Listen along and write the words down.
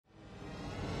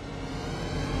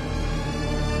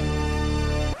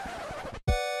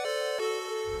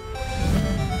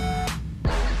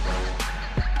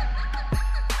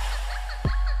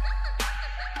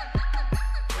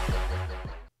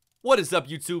What is up,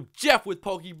 YouTube? Jeff with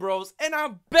PokeBros, and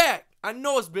I'm back. I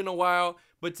know it's been a while,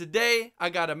 but today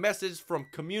I got a message from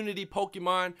Community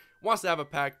Pokemon. Wants to have a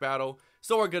pack battle,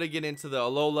 so we're gonna get into the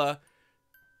Alola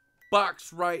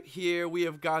box right here. We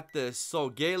have got the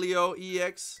Solgaleo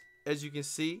EX. As you can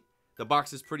see, the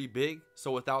box is pretty big, so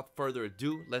without further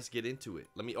ado, let's get into it.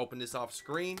 Let me open this off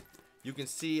screen. You can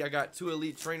see I got 2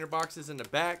 Elite Trainer boxes in the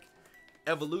back,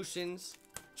 Evolutions,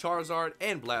 Charizard,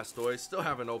 and Blastoise. Still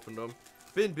haven't opened them.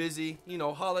 Been busy, you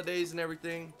know, holidays and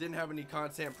everything. Didn't have any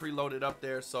content preloaded up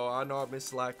there, so I know I've been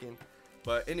slacking.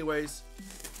 But anyways,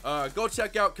 go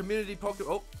check out Community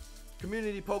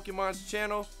Pokemon's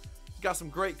channel. Got some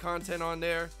great content on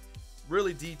there,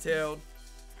 really detailed.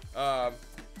 Yeah,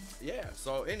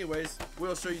 so anyways,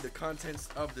 we'll show you the contents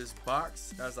of this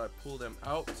box as I pull them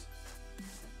out.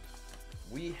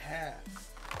 We have,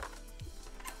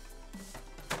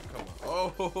 come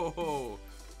on, oh,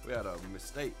 we had a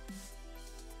mistake.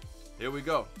 Here we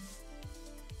go.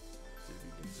 See if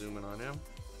you can zoom in on him.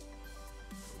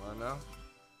 Come on now.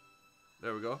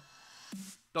 There we go.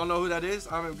 Don't know who that is.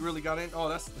 I haven't really got in. Oh,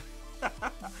 that's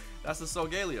that's the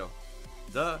Solgaleo.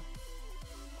 Duh.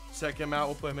 Check him out.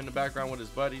 We'll put him in the background with his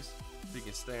buddies. If he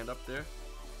can stand up there.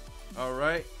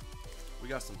 Alright. We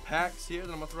got some packs here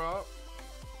that I'm gonna throw out.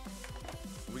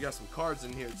 We got some cards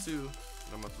in here too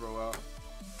that I'm gonna throw out. I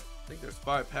think there's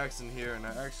 5 packs in here, and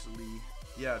I actually,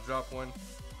 yeah, dropped one.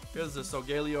 Here's the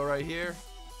Solgaleo right here.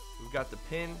 We've got the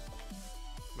pin. I'm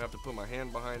gonna have to put my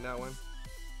hand behind that one.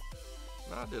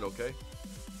 Nah, I did okay.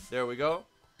 There we go.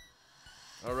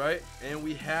 Alright, and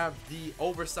we have the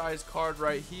oversized card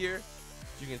right here.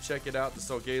 You can check it out, the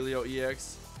Solgaleo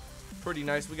EX. Pretty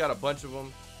nice. We got a bunch of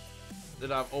them that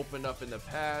I've opened up in the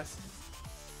past.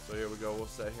 So here we go. We'll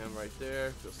set him right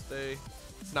there. He'll stay.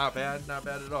 It's not bad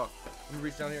at all. Let me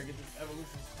reach down here and get this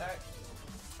Evolutions pack.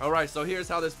 Alright, so here's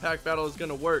how this pack battle is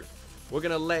gonna work. We're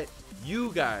gonna let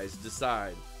you guys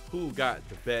decide who got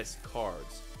the best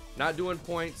cards. Not doing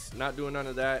points, not doing none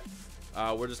of that.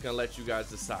 We're just gonna let you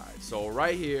guys decide. So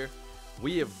right here,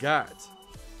 we have got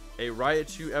a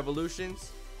Raichu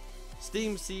Evolutions,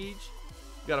 Steam Siege,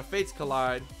 we got a Fates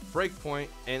Collide, Breakpoint,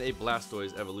 and a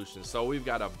Blastoise Evolution. So we've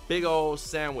got a big old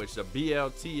sandwich, a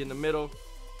BLT in the middle.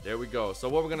 There we go. So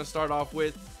what we're gonna start off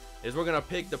with is we're gonna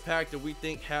pick the pack that we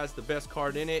think has the best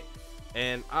card in it.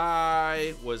 And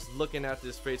I was looking at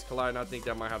this Fates Collide, and I think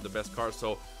that might have the best card.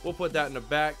 So we'll put that in the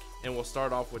back, and we'll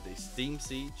start off with a Steam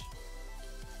Siege.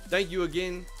 Thank you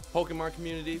again, Pokemon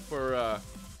community, for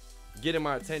getting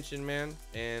my attention, man.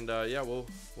 And yeah, we'll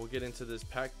get into this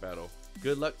pack battle.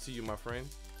 Good luck to you, my friend.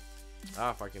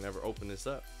 If I can ever open this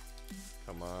up.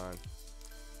 Come on.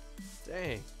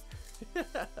 Dang.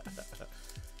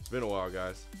 It's been a while,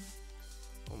 guys.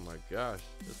 Oh my gosh,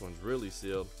 this one's really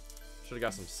sealed. Should have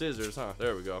got some scissors, huh?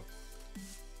 There we go.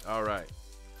 All right.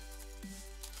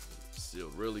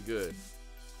 Sealed really good.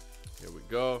 Here we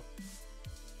go.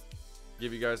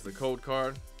 Give you guys the code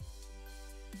card.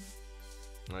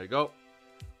 There you go.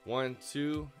 1,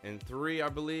 2, and 3, I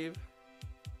believe.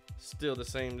 Still the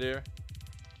same there.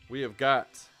 We have got,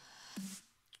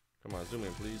 come on, zoom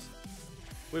in, please.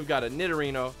 We've got a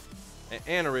Nidorino, an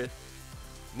Anorith,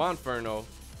 Monferno,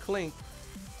 Clink,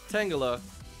 Tangela,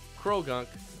 Krogunk,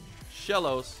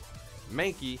 Shellos,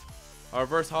 Mankey. Our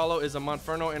reverse holo is a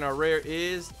Monferno, and our rare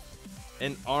is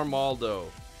an Armaldo.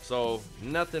 So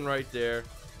nothing right there.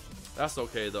 That's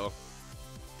okay though.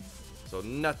 So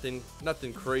nothing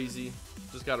crazy.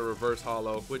 Just got a reverse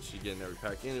holo, which you get in every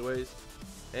pack anyways.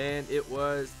 And it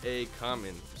was a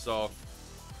common, so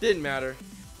didn't matter.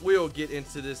 We'll get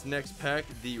into this next pack,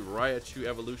 the Raichu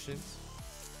Evolutions.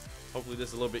 Hopefully this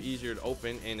is a little bit easier to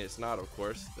open, and it's not, of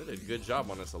course. They did a good job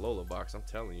on this Alola box, I'm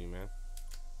telling you, man.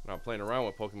 Not playing around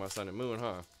with Pokemon Sun and Moon,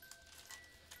 huh?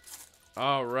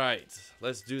 Alright,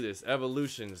 let's do this.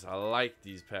 Evolutions, I like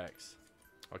these packs.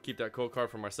 I'll keep that code card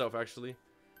for myself, actually.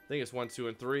 I think it's 1, 2,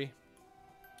 and 3.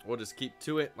 We'll just keep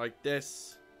to it like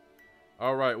this.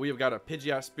 Alright, we have got a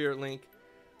Pidgeot Spirit Link,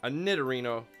 a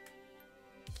Nidorino.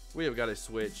 We have got a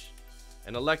Switch,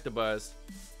 an Electabuzz,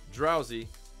 Drowsy,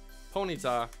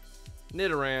 Ponyta,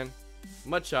 Nidoran,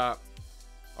 Machop.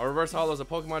 Our reverse holo is a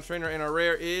Pokemon Trainer, and our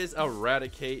rare is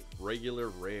Eradicate, regular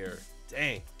rare.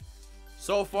 Dang.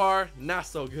 So far, not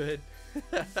so good.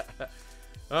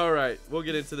 Alright, we'll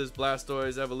get into this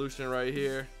Blastoise Evolution right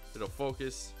here. It'll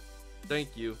focus.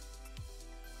 Thank you.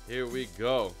 Here we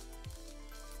go.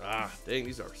 Dang,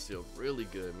 these are sealed really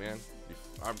good, man.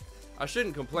 I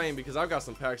shouldn't complain because I've got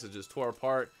some packs that just tore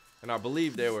apart, and I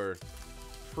believe they were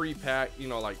pre-packed, you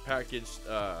know, like packaged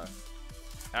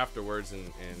afterwards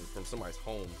and from somebody's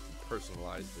home,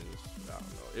 personalized, and I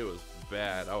don't know, it was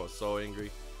bad. I was so angry.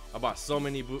 I bought so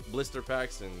many blister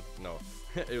packs and no,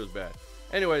 it was bad.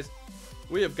 Anyways,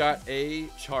 we have got a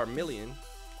Charmeleon,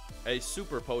 a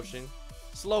Super Potion,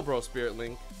 Slowbro Spirit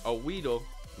Link, a Weedle,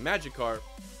 Magikarp,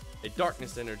 a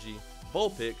Darkness Energy,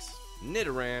 Vulpix,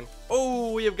 Nidoran.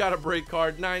 Oh, we have got a break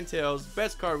card, Ninetales.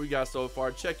 Best card we got so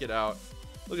far. Check it out.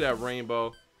 Look at that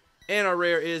rainbow. And our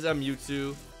rare is a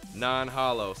Mewtwo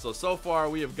non-holo. So far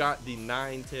we have got the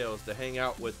Ninetales to hang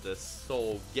out with the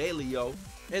Solgaleo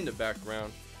in the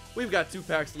background. We've got 2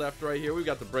 packs left right here. We've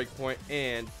got the Breakpoint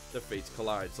and the Fates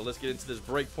Collide. So let's get into this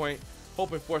Breakpoint,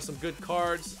 hoping for some good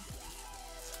cards.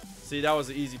 See, that was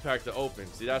an easy pack to open.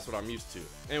 See, that's what I'm used to.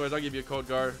 Anyways, I'll give you a code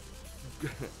card.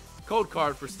 Code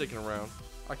card for sticking around.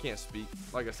 I can't speak.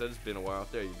 Like I said, it's been a while.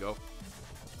 There you go.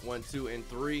 1, 2, and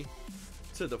 3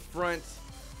 to the front.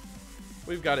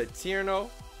 We've got a Tierno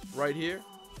right here,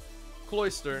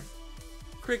 Cloyster,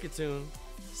 Kricketune,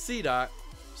 Seedot,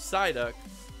 Psyduck,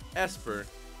 Esper,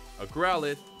 a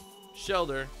Growlithe,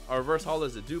 Shelter. Our reverse holo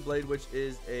is a Doublade, which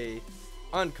is a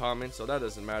uncommon, so that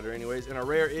doesn't matter anyways. And our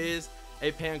rare is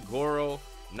a Pangoro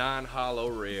non-holo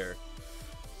rare.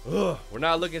 Ugh, we're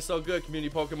not looking so good,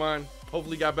 community Pokemon.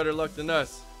 Hopefully got better luck than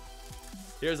us.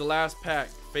 Here's the last pack,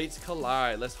 Fates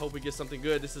Collide. Let's hope we get something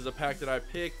good. This is a pack that I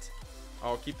picked.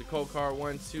 I'll keep the code card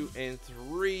 1, 2, and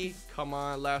 3. Come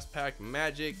on, last pack,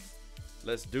 Magic.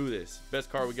 Let's do this.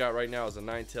 Best card we got right now is a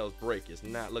Ninetales Break. It's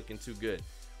not looking too good.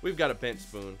 We've got a Bent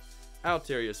Spoon,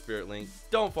 Altaria Spirit Link,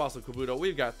 Don't Fossil Kabuto.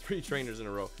 We've got 3 trainers in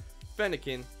a row.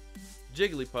 Fennekin,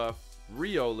 Jigglypuff,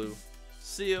 Riolu,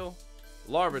 Seal,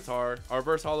 Larvitar. Our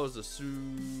reverse holo is a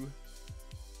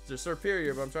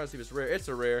Superior, but I'm trying to see if it's rare. It's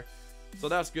a rare, so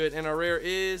that's good. And our rare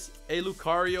is a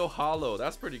Lucario holo.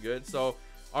 That's pretty good. So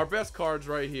our best cards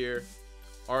right here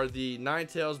are the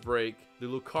Ninetales Break, the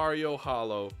Lucario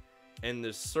holo, and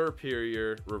the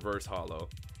Superior reverse holo.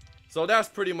 So that's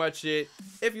pretty much it.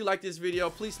 If you like this video,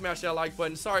 please smash that like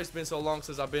button. Sorry it's been so long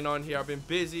since I've been on here. I've been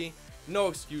busy. No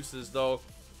excuses though.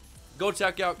 Go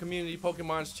check out Community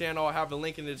Pokemon's channel. I'll have the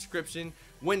link in the description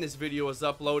when this video is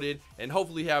uploaded. And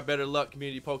hopefully have better luck,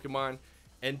 Community Pokemon.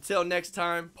 Until next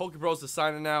time, PokeBros is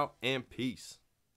signing out, and peace.